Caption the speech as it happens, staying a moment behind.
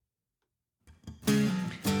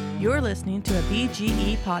You're listening to a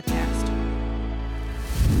BGE podcast.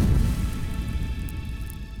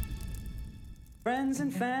 Friends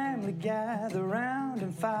and family gather round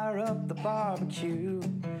and fire up the barbecue.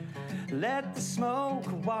 Let the smoke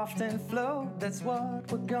waft and float, that's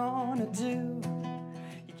what we're gonna do.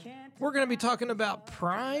 We're going to be talking about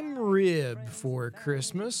prime rib for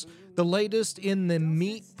Christmas, the latest in the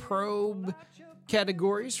meat probe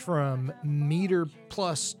categories from Meter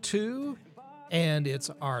Plus 2, and it's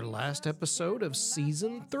our last episode of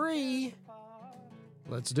Season 3.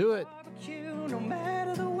 Let's do it. No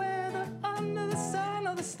matter the weather, under the sun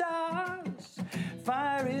or the stars,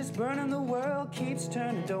 fire is burning, the world keeps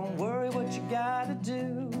turning. Don't worry what you gotta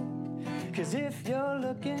do, 'cause if you're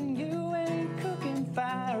looking, you ain't cooking.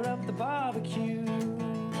 Fire up the barbecue.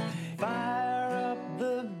 Fire up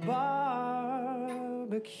the barbecue.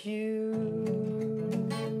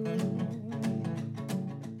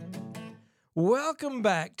 Welcome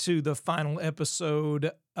back to the final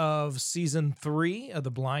episode of Season 3 of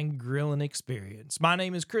the Blind Grilling Experience. My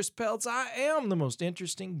name is Chris Peltz. I am the most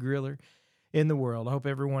interesting griller in the world. I hope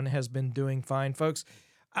everyone has been doing fine, folks.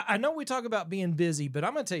 I know we talk about being busy, but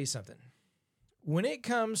I'm going to tell you something. When it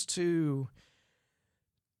comes to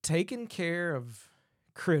taking care of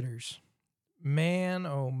critters, man,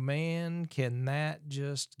 oh man, can that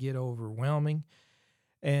just get overwhelming.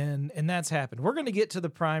 And that's happened. We're going to get to the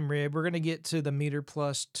prime rib. We're going to get to the Meter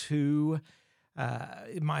Plus 2.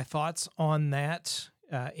 My thoughts on that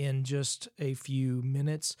in just a few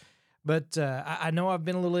minutes. But I know I've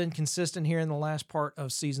been a little inconsistent here in the last part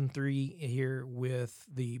of Season 3 here with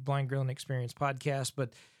the Blind Grilling Experience podcast,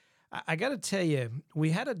 but I got to tell you,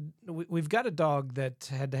 we've got a dog that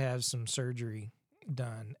had to have some surgery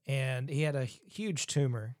done, and he had a huge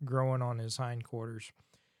tumor growing on his hindquarters.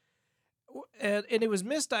 And it was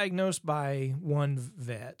misdiagnosed by one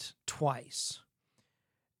vet twice.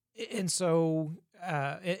 And so,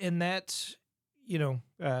 and that,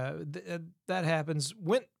 that happens.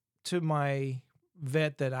 Went to my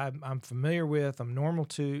vet that I'm familiar with, I'm normal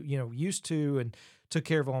to, used to, and took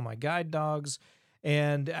care of all my guide dogs.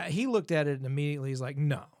 And he looked at it and immediately he's like,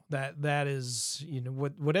 no, that is,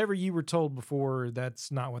 whatever you were told before, that's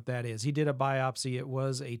not what that is. He did a biopsy. It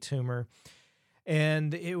was a tumor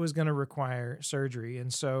and it was going to require surgery.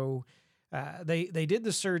 And so they did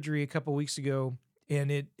the surgery a couple weeks ago, and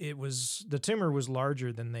the tumor was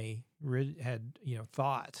larger than they had,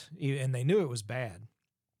 thought, and they knew it was bad.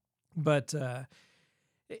 But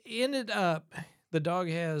it ended up, the dog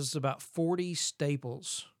has about 40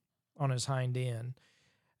 staples on his hind end,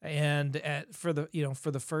 and for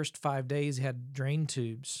the first 5 days he had drain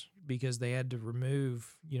tubes because they had to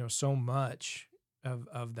remove so much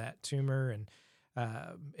of that tumor, and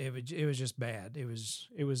it was just bad. It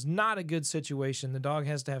was not a good situation. The dog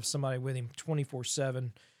has to have somebody with him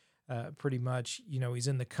 24/7. Pretty much, he's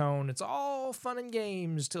in the cone. It's all fun and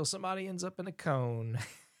games till somebody ends up in a cone,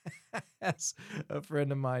 as a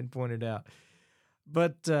friend of mine pointed out.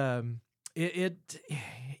 But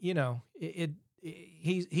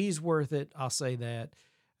he's worth it. I'll say that.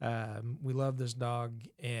 We love this dog,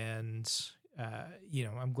 and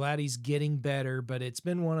I'm glad he's getting better. But it's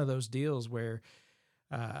been one of those deals where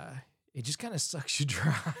it just kind of sucks you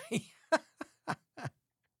dry.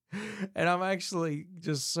 And I'm actually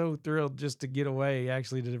just so thrilled just to get away,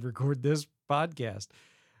 actually, to record this podcast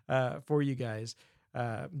for you guys.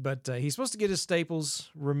 But he's supposed to get his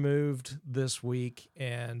staples removed this week,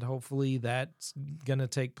 and hopefully that's going to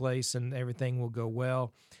take place and everything will go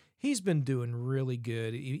well. He's been doing really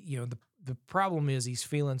good. The problem is he's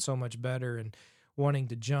feeling so much better and wanting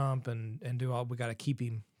to jump and do all. We got to keep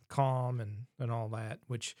him calm and all that,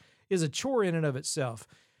 which is a chore in and of itself.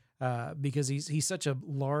 Because he's such a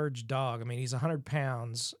large dog. I mean, he's 100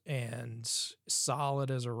 pounds and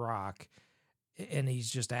solid as a rock, and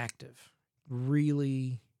he's just active,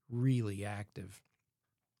 really, really active.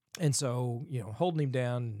 And so, holding him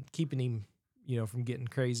down, keeping him, from getting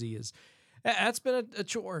crazy that's been a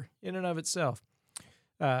chore in and of itself.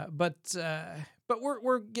 But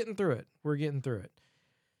we're getting through it. We're getting through it.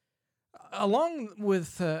 Along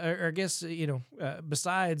with,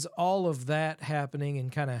 besides all of that happening and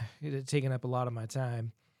kind of taking up a lot of my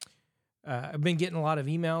time, I've been getting a lot of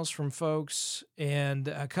emails from folks, and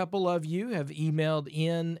a couple of you have emailed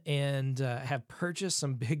in and have purchased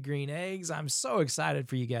some Big Green Eggs. I'm so excited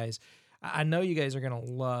for you guys. I know you guys are going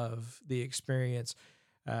to love the experience.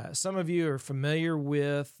 Some of you are familiar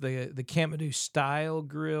with the Kamadou style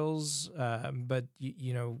grills, but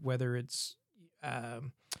whether it's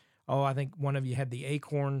I think one of you had the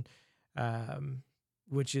Acorn,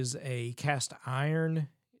 which is a cast iron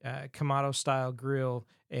Kamado style grill,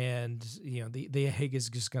 and the egg is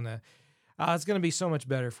just gonna it's gonna be so much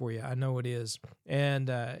better for you. I know it is. And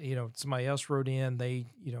somebody else wrote in, and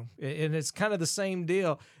it's kind of the same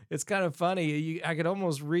deal. It's kind of funny. I could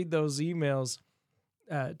almost read those emails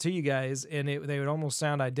to you guys, and they would almost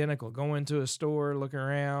sound identical. Go into a store, look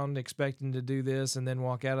around, expecting to do this, and then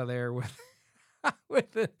walk out of there with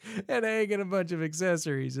with an egg and a bunch of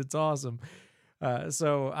accessories. It's awesome.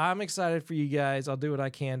 So I'm excited for you guys. I'll do what I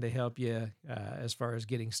can to help you as far as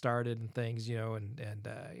getting started and things, and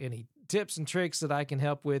any tips and tricks that I can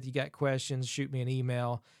help with. You got questions, shoot me an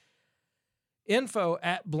email.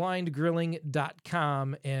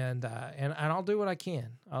 info@blindgrilling.com, and I'll do what I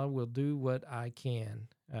can. I will do what I can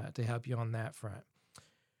to help you on that front.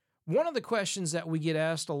 One of the questions that we get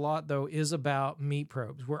asked a lot, though, is about meat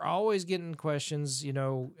probes. We're always getting questions,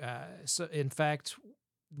 so in fact,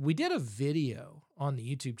 we did a video on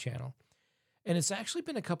the YouTube channel, and it's actually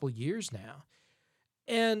been a couple years now.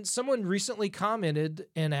 And someone recently commented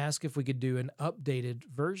and asked if we could do an updated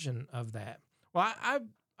version of that. Well,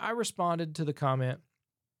 I responded to the comment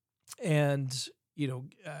and,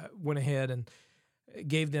 went ahead and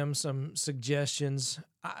gave them some suggestions.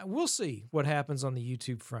 We'll see what happens on the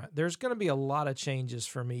YouTube front. There's going to be a lot of changes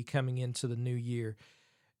for me coming into the new year.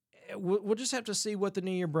 We'll just have to see what the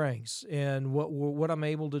new year brings and what I'm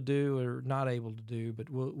able to do or not able to do, but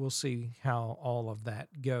we'll see how all of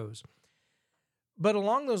that goes. But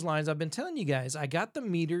along those lines, I've been telling you guys, I got the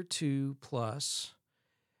Meter 2 Plus,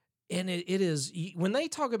 and it is, when they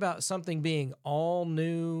talk about something being all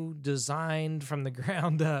new, designed from the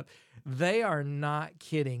ground up, they are not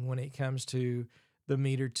kidding when it comes to the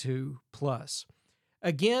Meter 2 Plus.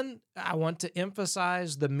 Again, I want to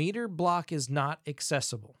emphasize the meter block is not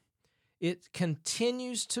accessible. It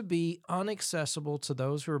continues to be inaccessible to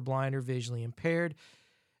those who are blind or visually impaired,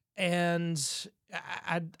 and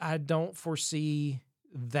I don't foresee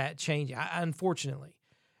that changing, unfortunately.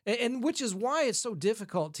 And which is why it's so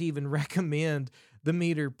difficult to even recommend the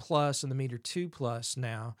Meter Plus and the Meter 2 Plus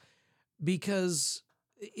now, because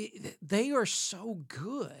they are so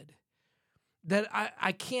good that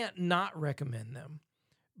I can't not recommend them.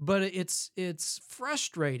 But it's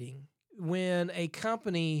frustrating when a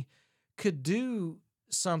company could do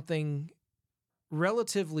something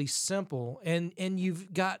relatively simple, and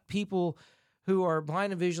you've got people who are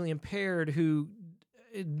blind and visually impaired who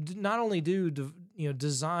not only do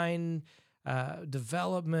design,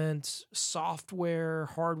 development, software,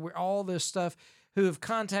 hardware, all this stuff, who have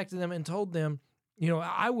contacted them and told them,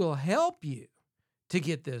 I will help you to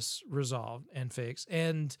get this resolved and fixed.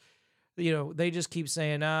 And they just keep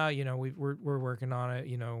saying, we're working on it,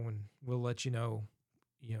 and we'll let you know,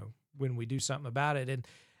 when we do something about it.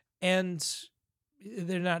 And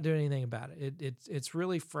they're not doing anything about it. It's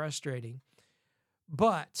really frustrating.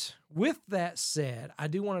 But with that said, I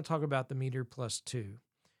do want to talk about the Meter Plus 2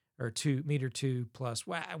 or Meter 2 Plus,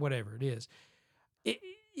 whatever it is.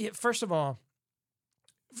 First of all,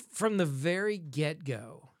 from the very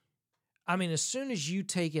get-go, I mean, as soon as you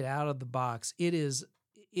take it out of the box, it is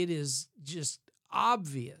just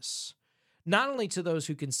obvious, not only to those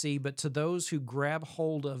who can see, but to those who grab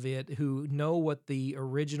hold of it, who know what the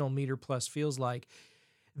original Meter Plus feels like.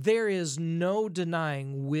 There is no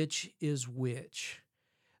denying which is which.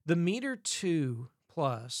 The Meter 2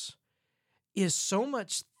 Plus is so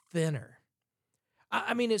much thinner.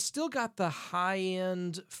 I mean, it's still got the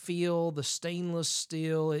high-end feel, the stainless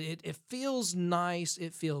steel. It feels nice.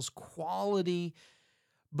 It feels quality.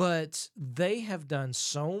 But they have done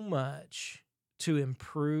so much to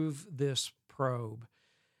improve this probe.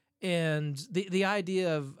 And the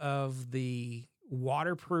idea of the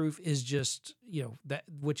waterproof is just, that,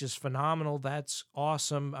 which is phenomenal. That's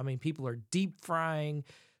awesome. I mean, people are deep frying,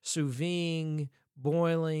 sous vide,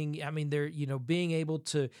 boiling. I mean, they're, being able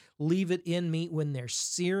to leave it in meat when they're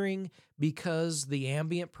searing, because the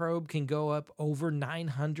ambient probe can go up over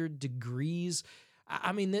 900 degrees.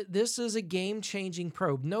 I mean, this is a game-changing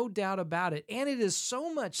probe, no doubt about it. And it is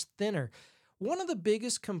so much thinner. One of the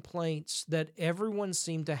biggest complaints that everyone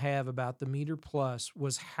seemed to have about the Meter Plus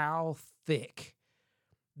was how thick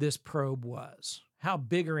this probe was, how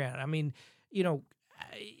big around. I mean,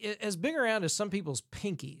 as big around as some people's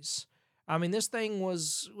pinkies. I mean, this thing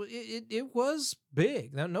was, it was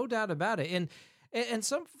big, no doubt about it. And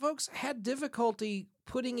some folks had difficulty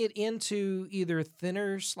putting it into either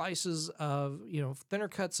thinner slices of, thinner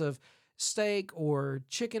cuts of steak or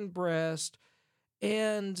chicken breast.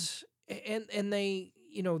 And they,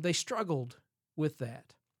 they struggled with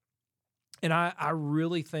that. And I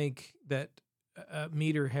really think that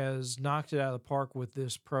Meter has knocked it out of the park with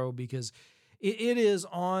this probe, because it is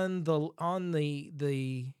on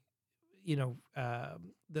the you know,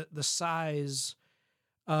 the size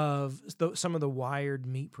of some of the wired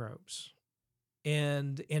meat probes.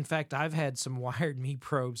 And in fact, I've had some wired meat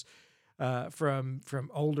probes from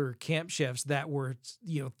older camp chefs that were,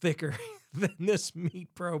 you know, thicker than this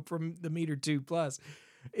meat probe from the Meter 2 Plus.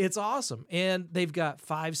 It's awesome. And they've got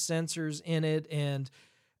 5 sensors in it. And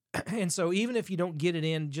so even if you don't get it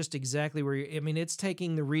in just exactly where I mean, it's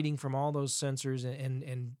taking the reading from all those sensors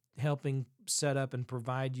and helping set up and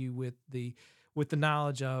provide you with the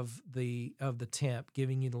knowledge of the temp,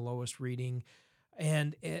 giving you the lowest reading.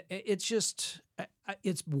 And it's just,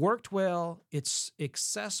 it's worked well. It's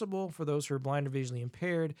accessible for those who are blind or visually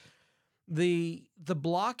impaired. The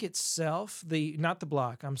block itself, not the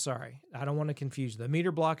block, I'm sorry. I don't want to confuse you. The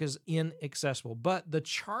meter block is inaccessible, but the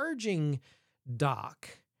charging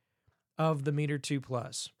dock of the Meter 2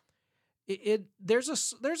 Plus, there's a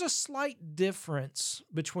slight difference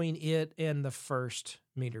between it and the first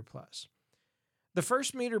Meter Plus. The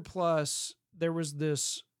first Meter Plus, there was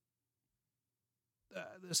this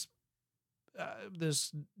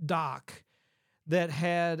dock that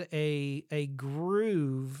had a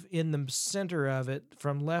groove in the center of it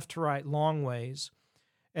from left to right long ways,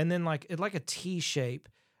 and then like a T shape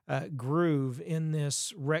groove in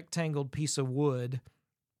this rectangled piece of wood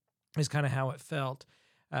is kind of how it felt.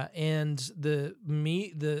 And the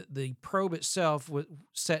probe itself was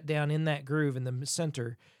set down in that groove in the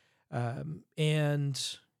center,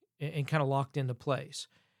 and kind of locked into place.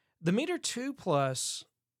 The Meter 2 Plus,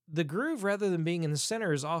 the groove, rather than being in the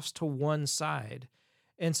center, is off to one side,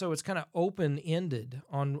 and so it's kind of open-ended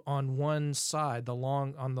on one side,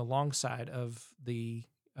 on the long side of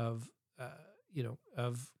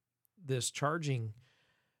this charging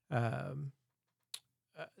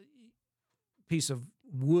piece of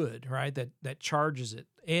wood, right? That charges it,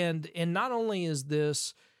 and not only is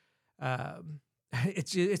this,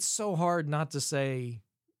 it's so hard not to say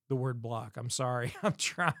the word block. I'm sorry. I'm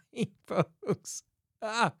trying, folks.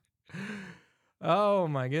 Oh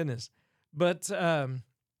my goodness. But the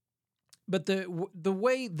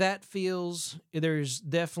way that feels, there's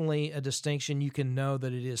definitely a distinction. You can know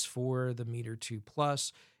that it is for the Meter 2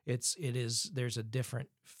 Plus. There's a different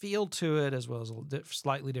feel to it, as well as a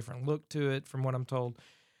slightly different look to it from what I'm told.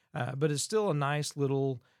 But it's still a nice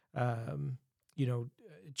little,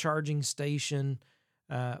 charging station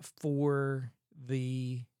for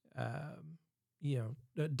the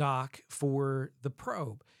dock for the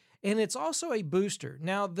probe. And it's also a booster.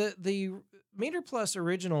 Now, the Meter Plus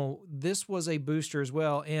original, this was a booster as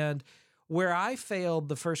well. And where I failed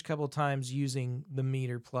the first couple of times using the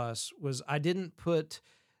Meter Plus was I didn't put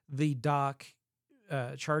the dock,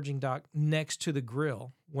 charging dock, next to the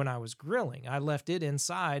grill when I was grilling. I left it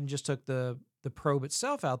inside and just took the probe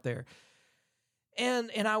itself out there.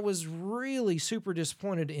 And I was really super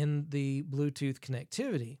disappointed in the Bluetooth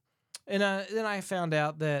connectivity. And then I found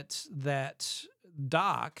out that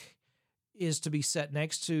dock is to be set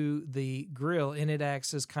next to the grill, and it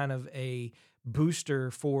acts as kind of a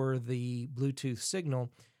booster for the Bluetooth signal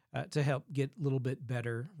to help get a little bit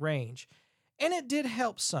better range. And it did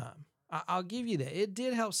help some. I'll give you that. It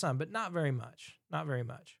did help some, but not very much. Not very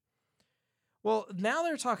much. Well, now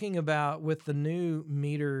they're talking about, with the new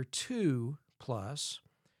Meter 2 Plus,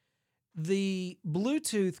 the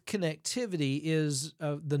Bluetooth connectivity is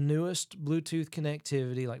the newest Bluetooth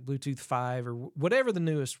connectivity, like Bluetooth 5 or whatever the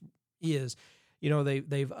newest is. They've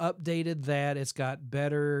updated that. It's got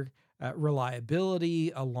better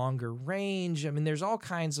reliability, a longer range. I mean, there's all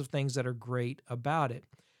kinds of things that are great about it.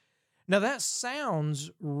 Now, that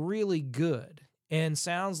sounds really good and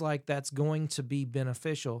sounds like that's going to be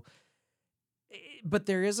beneficial. But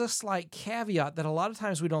there is a slight caveat that a lot of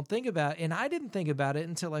times we don't think about, and I didn't think about it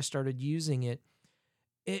until I started using it,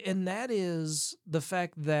 and that is the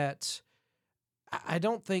fact that I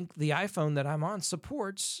don't think the iPhone that I'm on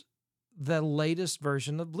supports the latest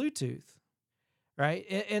version of Bluetooth, right?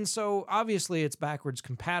 And so obviously it's backwards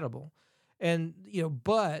compatible, and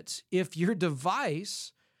but if your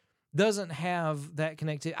device doesn't have that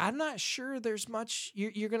connectivity, I'm not sure there's much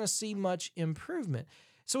you're going to see much improvement.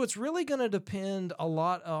 So it's really going to depend a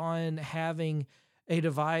lot on having a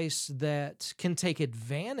device that can take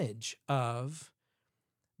advantage of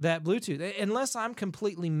that Bluetooth. Unless I'm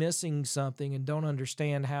completely missing something and don't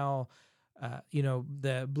understand how,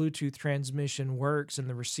 the Bluetooth transmission works and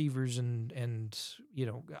the receivers and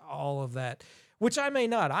all of that, which I may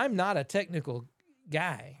not. I'm not a technical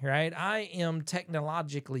guy, right? I am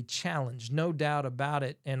technologically challenged, no doubt about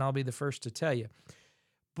it, and I'll be the first to tell you.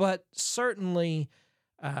 But certainly,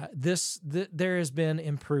 there has been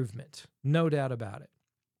improvement, no doubt about it.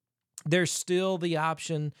 There's still the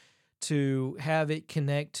option to have it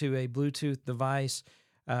connect to a Bluetooth device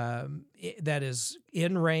that is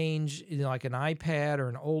in range, like an iPad or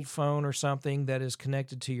an old phone or something that is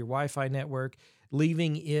connected to your Wi-Fi network,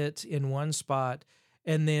 leaving it in one spot,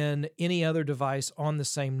 and then any other device on the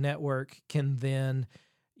same network can then,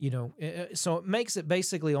 so it makes it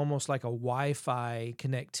basically almost like a Wi-Fi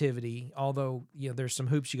connectivity, although, there's some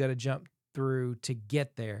hoops you got to jump through to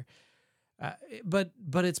get there. But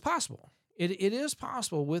it's possible. It is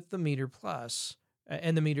possible with the Meter Plus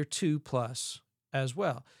and the Meter 2 Plus as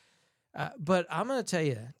well. But I'm going to tell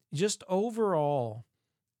you, just overall,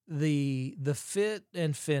 the fit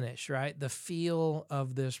and finish, right? The feel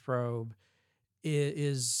of this probe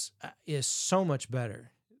is so much better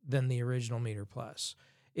than the original Meter Plus.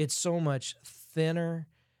 It's so much thinner.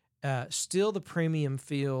 Still the premium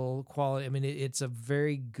feel quality. I mean, it's a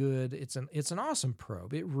very good. It's an awesome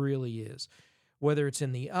probe. It really is. Whether it's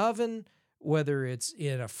in the oven, whether it's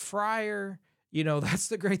in a fryer, that's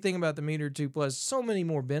the great thing about the Meter 2 Plus. So many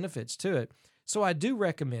more benefits to it. So I do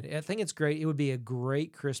recommend it. I think it's great. It would be a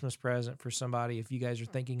great Christmas present for somebody if you guys are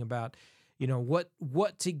thinking about,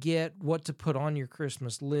 what to get, what to put on your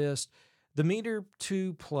Christmas list. The Meter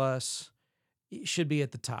 2 Plus should be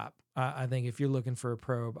at the top. I think if you're looking for a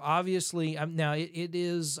probe, obviously now it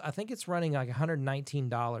is, I think it's running like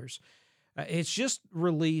 $119. It's just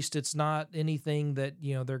released. It's not anything that,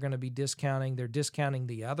 they're going to be discounting. They're discounting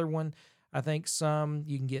the other one. I think some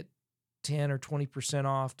you can get 10 or 20%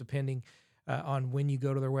 off depending on when you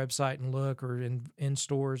go to their website and look, or in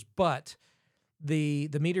stores. But the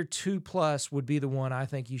Meter 2 Plus would be the one I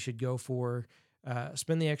think you should go for.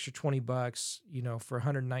 Spend the extra $20, for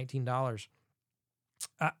 $119.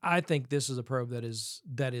 I think this is a probe that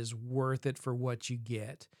is worth it for what you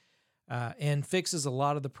get, and fixes a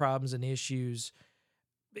lot of the problems and issues,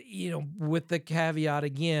 with the caveat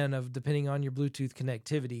again of depending on your Bluetooth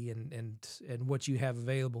connectivity and what you have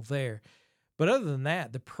available there. But other than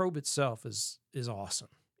that, the probe itself is awesome.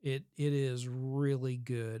 It is really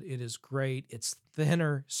good. It is great. It's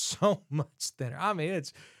thinner, so much thinner. I mean,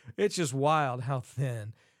 it's just wild how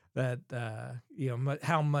thin that,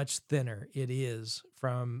 how much thinner it is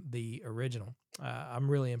from the original. I'm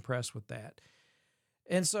really impressed with that.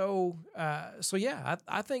 And so yeah,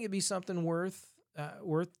 I think it'd be something worth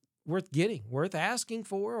getting, worth asking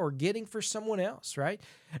for, or getting for someone else, right?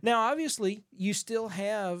 Now, obviously, you still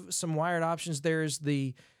have some wired options. There's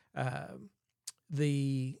the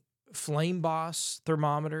Flame Boss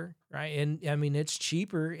thermometer, right? And I mean, it's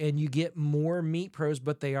cheaper, and you get more meat probes,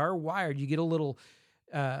 but they are wired. You get a little,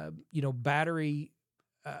 battery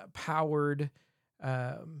powered,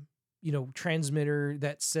 transmitter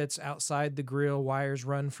that sits outside the grill. Wires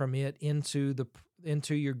run from it into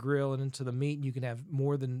your grill and into the meat. And you can have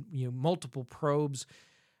more than, multiple probes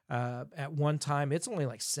at one time. It's only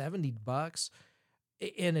like $70,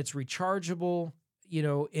 and it's rechargeable,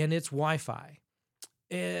 and it's Wi-Fi.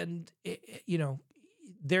 And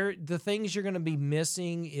the things you're going to be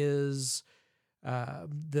missing is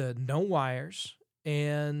the no wires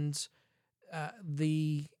and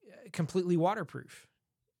the completely waterproof,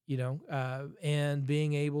 and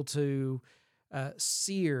being able to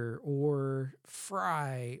sear or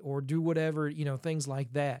fry or do whatever, things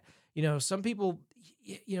like that. Some people,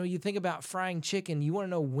 you think about frying chicken, you want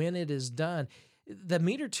to know when it is done. The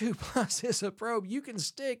Meter 2 Plus is a probe you can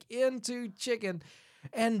stick into chicken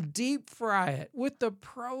and deep fry it with the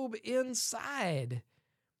probe inside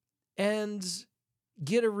and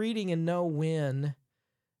get a reading and know when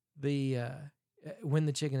the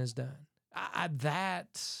chicken is done. That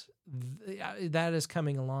is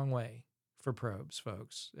coming a long way for probes,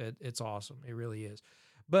 folks. It's awesome. It really is.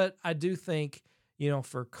 But I do think,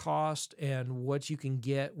 for cost and what you can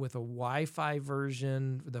get with a Wi-Fi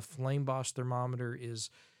version, the Flame Boss thermometer is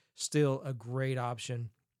still a great option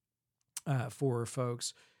for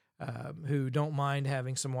folks who don't mind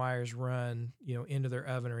having some wires run, into their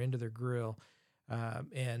oven or into their grill,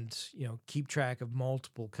 and keep track of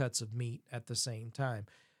multiple cuts of meat at the same time.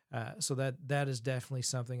 So that is definitely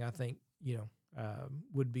something I think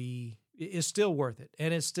is still worth it,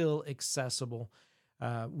 and it's still accessible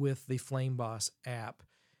with the Flame Boss app.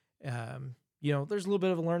 There's a little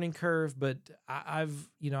bit of a learning curve, but I've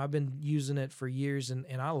been using it for years, and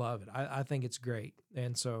I love it. I think it's great.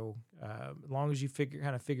 And so as long as you figure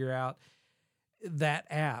out that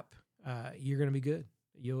app, you're going to be good.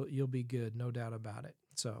 You'll be good, no doubt about it.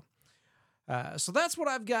 So that's what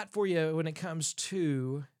I've got for you when it comes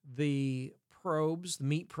to the probes, the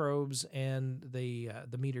meat probes, and the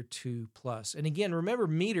Meter 2 Plus. And again, remember,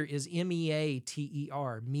 meter is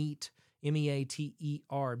MEATER, meat,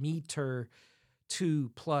 MEATER, Meter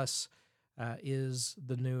 2 Plus is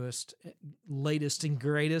the newest, latest, and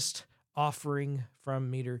greatest offering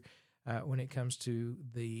from Meter when it comes to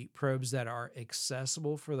the probes that are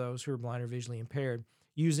accessible for those who are blind or visually impaired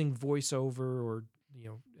using voiceover or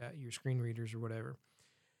your screen readers or whatever.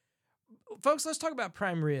 Folks, let's talk about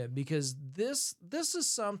prime rib, because this is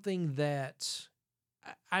something that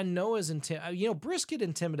I know is brisket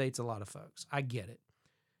intimidates a lot of folks. I get it.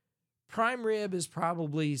 Prime rib is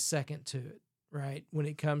probably second to it, right? When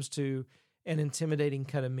it comes to an intimidating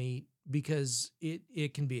cut of meat, because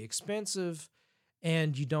it can be expensive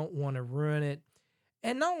and you don't want to ruin it.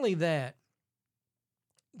 And not only that,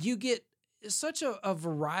 you get such a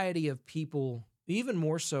variety of people, even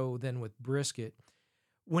more so than with brisket,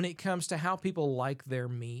 when it comes to how people like their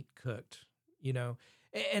meat cooked,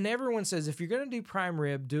 And everyone says, if you're going to do prime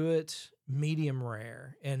rib, do it medium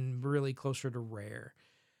rare and really closer to rare.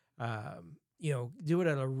 Do it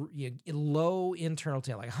at a low internal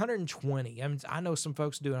temp, like 120. I know some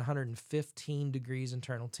folks do 115 degrees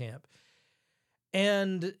internal temp.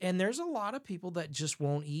 And there's a lot of people that just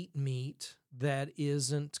won't eat meat that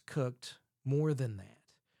isn't cooked more than that.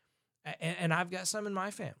 And I've got some in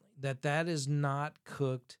my family that is not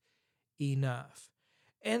cooked enough.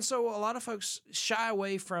 And so a lot of folks shy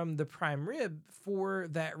away from the prime rib for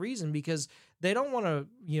that reason, because they don't want to,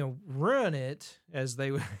 ruin it, as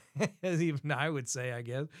even I would say, I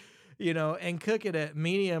guess, and cook it at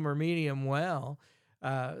medium or medium well,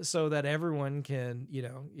 so that everyone can,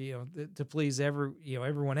 to please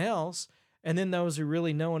everyone else. And then those who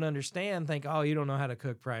really know and understand think, oh, you don't know how to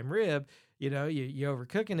cook prime rib, you're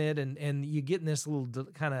overcooking it, and you get in this little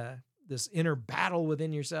kind of this inner battle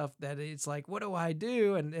within yourself that it's like, what do I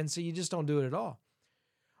do? And so you just don't do it at all.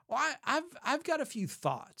 Well, I've got a few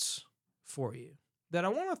thoughts for you that I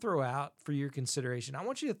want to throw out for your consideration. I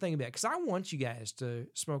want you to think about it, because I want you guys to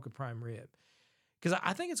smoke a prime rib, because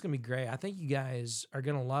I think it's going to be great. I think you guys are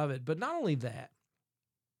going to love it. But not only that,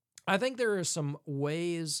 I think there are some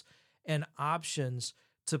ways and options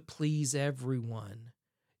to please everyone,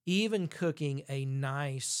 even cooking a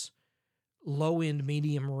nice low-end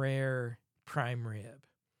medium rare prime rib.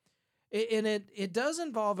 And it does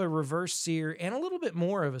involve a reverse sear and a little bit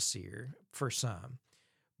more of a sear for some,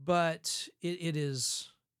 but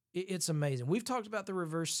it's amazing. We've talked about the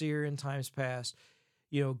reverse sear in times past.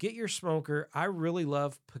 Get your smoker. I really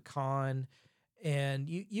love pecan, and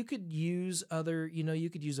you could use other, you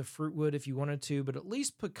could use a fruit wood if you wanted to, but at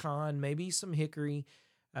least pecan, maybe some hickory,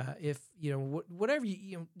 if whatever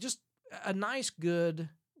just a nice good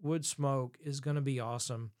wood smoke is going to be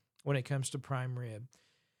awesome when it comes to prime rib.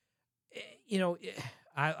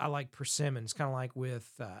 I like persimmon. It's kind of like with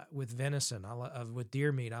venison. With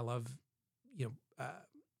deer meat. I love,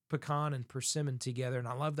 pecan and persimmon together, and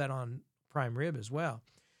I love that on prime rib as well.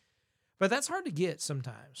 But that's hard to get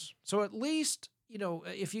sometimes. So at least,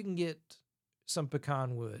 if you can get some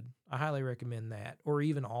pecan wood, I highly recommend that, or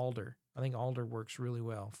even alder. I think alder works really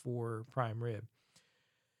well for prime rib.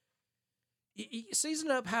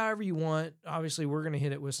 Season up however you want. Obviously, we're going to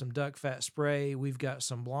hit it with some duck fat spray. We've got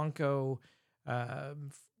some Blanco,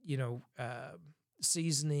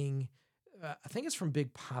 seasoning. I think it's from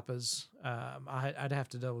Big Papa's. I'd have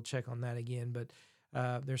to double check on that again, but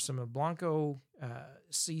there's some Blanco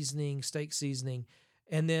seasoning, steak seasoning,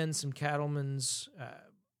 and then some Cattleman's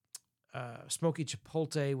smoky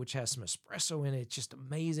chipotle, which has some espresso in it. It's just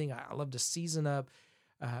amazing. I love to season up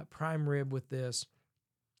prime rib with this.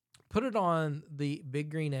 Put it on the Big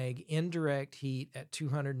Green Egg, indirect heat at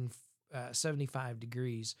 275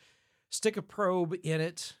 degrees. Stick a probe in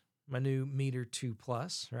it, my new Meter 2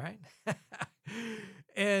 Plus, right?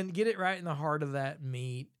 And get it right in the heart of that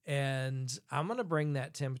meat. And I'm going to bring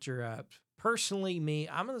that temperature up. Personally,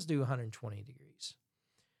 I'm going to do 120 degrees.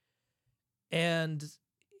 And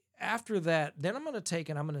after that, then I'm going to take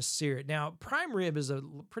and I'm going to sear it. Now, prime rib is a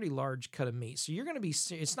pretty large cut of meat. So you're going to be,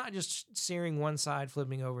 it's not just searing one side,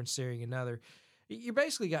 flipping over and searing another. You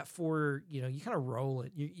basically got four, you kind of roll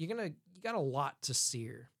it. You got a lot to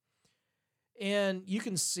sear. And you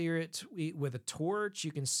can sear it with a torch.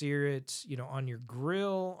 You can sear it, on your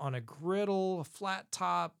grill, on a griddle, a flat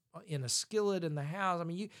top, in a skillet in the house. I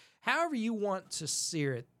mean, however you want to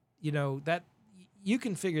sear it, that you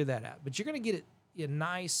can figure that out. But you're going to get it a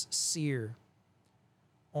nice sear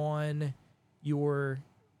on your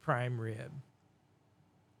prime rib.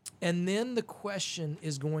 And then the question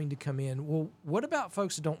is going to come in, well, what about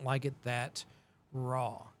folks who don't like it that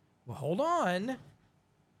raw? Well, hold on.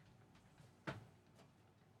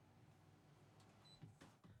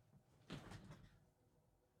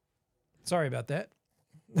 Sorry about that.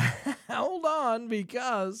 Hold on,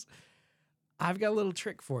 because I've got a little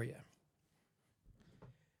trick for you.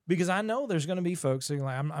 Because I know there's going to be folks that are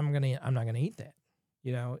like, I'm not going to eat that.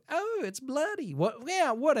 You know, oh, it's bloody. What?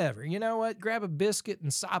 Yeah, whatever. You know what? Grab a biscuit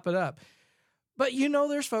and sop it up. But you know,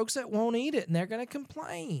 there's folks that won't eat it and they're going to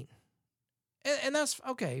complain. And that's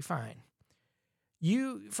okay, fine.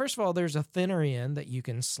 First of all, there's a thinner end that you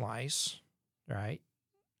can slice, right?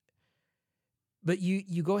 But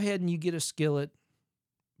you go ahead and you get a skillet,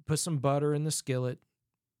 put some butter in the skillet,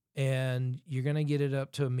 and you're going to get it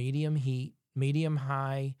up to a medium heat, medium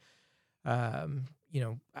high,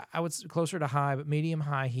 I would say closer to high, but medium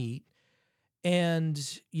high heat. And,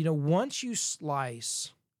 once you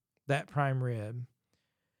slice that prime rib,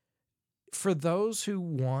 for those who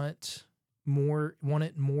want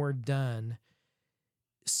it more done,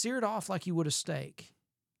 sear it off like you would a steak.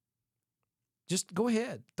 Just go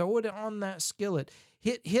ahead, throw it on that skillet.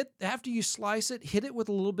 Hit after you slice it, hit it with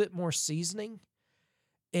a little bit more seasoning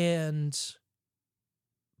and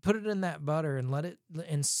put it in that butter and let it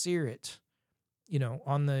and sear it,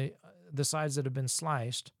 on the sides that have been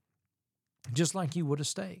sliced, just like you would a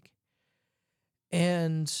steak.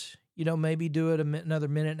 And, maybe do it another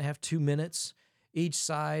minute and a half, 2 minutes each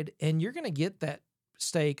side, and you're going to get that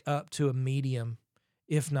steak up to a medium,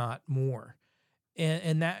 if not more.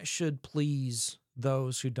 And that should please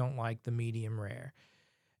those who don't like the medium rare.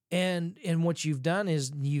 And what you've done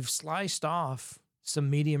is you've sliced off some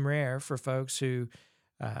medium rare for folks who,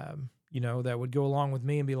 that would go along with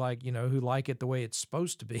me and be like, who like it the way it's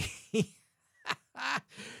supposed to be.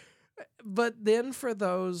 But then for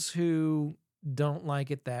those who don't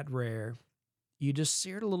like it that rare, you just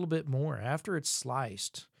sear it a little bit more after it's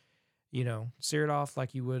sliced. Sear it off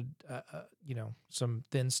like you would, some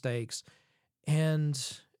thin steaks,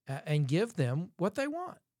 and give them what they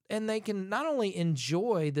want. And they can not only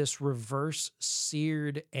enjoy this reverse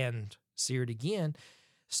seared and seared again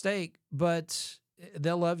steak, but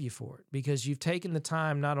they'll love you for it because you've taken the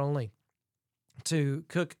time not only to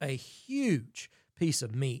cook a huge piece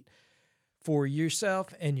of meat for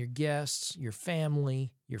yourself and your guests, your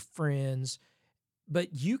family, your friends,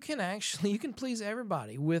 but you can please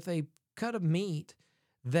everybody with a cut of meat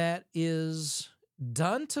that is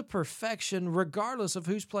done to perfection, regardless of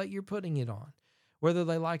whose plate you're putting it on. Whether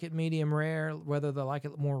they like it medium rare, whether they like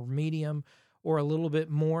it more medium or a little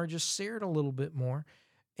bit more, just sear it a little bit more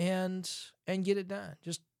and get it done.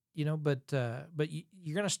 Just, but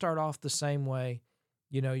you're going to start off the same way.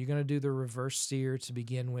 You're going to do the reverse sear to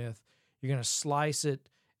begin with. You're going to slice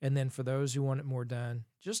it. And then for those who want it more done,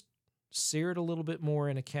 just sear it a little bit more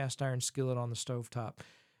in a cast iron skillet on the stovetop.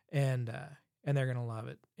 And they're going to love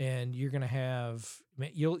it. And you're going to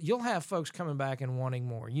you'll have folks coming back and wanting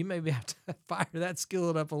more. You maybe have to fire that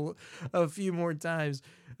skillet up a few more times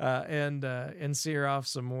and sear off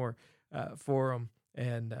some more for them.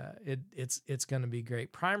 And it's going to be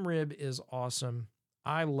great. Prime rib is awesome.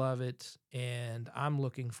 I love it. And I'm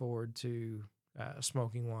looking forward to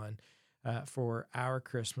smoking one for our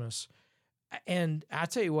Christmas. And I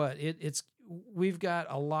tell you what, we've got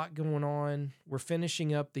a lot going on. We're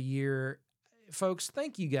finishing up the year. Folks,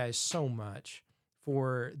 thank you guys so much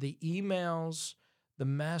for the emails, the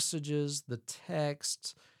messages, the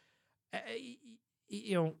texts.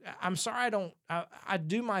 I'm sorry I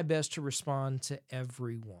do my best to respond to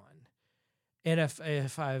everyone. And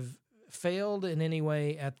if I've failed in any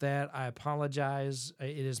way at that, I apologize.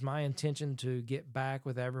 It is my intention to get back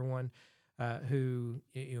with everyone who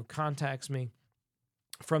contacts me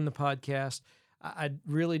from the podcast. I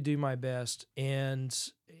really do my best, and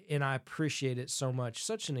I appreciate it so much.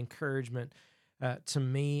 Such an encouragement to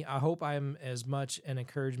me. I hope I'm as much an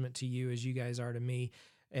encouragement to you as you guys are to me,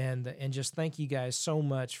 and just thank you guys so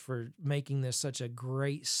much for making this such a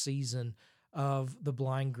great season of the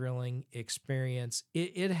Blind Grilling Experience.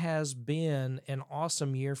 It has been an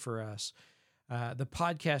awesome year for us. The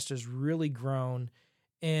podcast has really grown,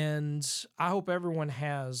 and I hope everyone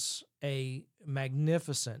has a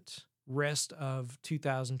magnificent rest of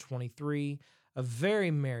 2023, a very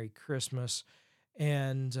Merry Christmas,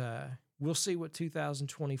 and we'll see what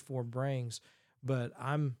 2024 brings. But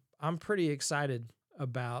I'm pretty excited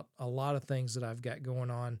about a lot of things that I've got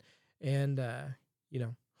going on, and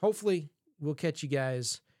hopefully we'll catch you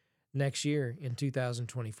guys next year in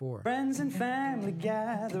 2024. Friends and family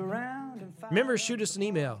gather round and Remember, shoot us an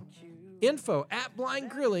email,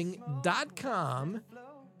 info@blindgrilling.com.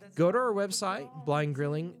 Go to our website,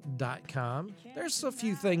 blindgrilling.com. There's a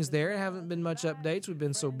few things there. Haven't been much updates. We've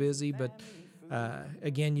been so busy, but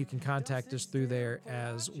again, you can contact us through there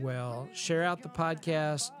as well. Share out the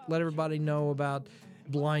podcast. Let everybody know about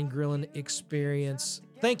Blind Grilling Experience.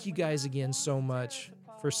 Thank you guys again so much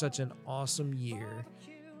for such an awesome year.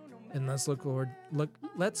 And let's look forward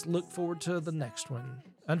to the next one.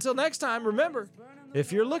 Until next time, remember,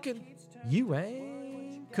 if you're looking, you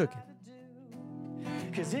ain't cooking.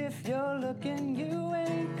 'Cause if you're looking, you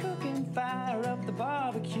ain't cooking. Fire up the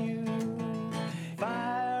barbecue.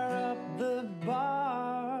 Fire up the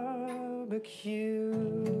barbecue.